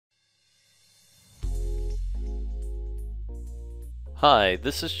Hi,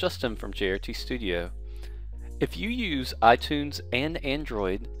 this is Justin from JRT Studio. If you use iTunes and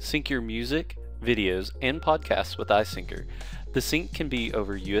Android, sync your music, videos, and podcasts with iSyncr. The sync can be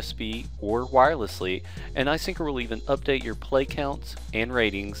over USB or wirelessly, and iSyncr will even update your play counts and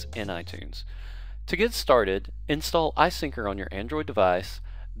ratings in iTunes. To get started, install iSyncr on your Android device,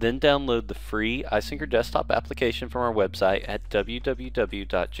 then download the free iSyncr desktop application from our website at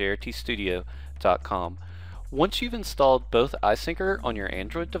www.jrtstudio.com. Once you've installed both iSyncr on your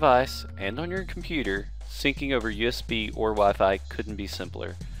Android device and on your computer, syncing over USB or Wi-Fi couldn't be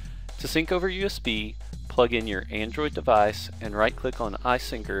simpler. To sync over USB, plug in your Android device and right-click on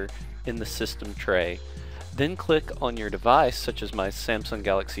iSyncr in the system tray. Then click on your device, such as my Samsung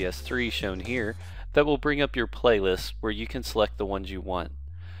Galaxy S3 shown here, that will bring up your playlist where you can select the ones you want.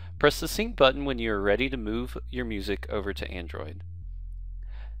 Press the sync button when you are ready to move your music over to Android.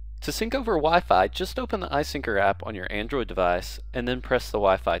 To sync over Wi-Fi, just open the iSyncr app on your Android device and then press the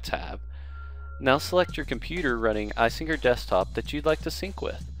Wi-Fi tab. Now select your computer running iSyncr Desktop that you'd like to sync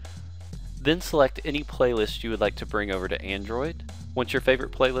with. Then select any playlist you would like to bring over to Android. Once your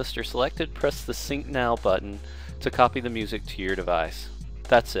favorite playlists are selected, press the Sync Now button to copy the music to your device.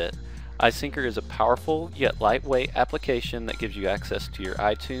 That's it. iSyncr is a powerful yet lightweight application that gives you access to your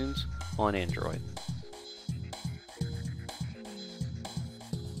iTunes on Android.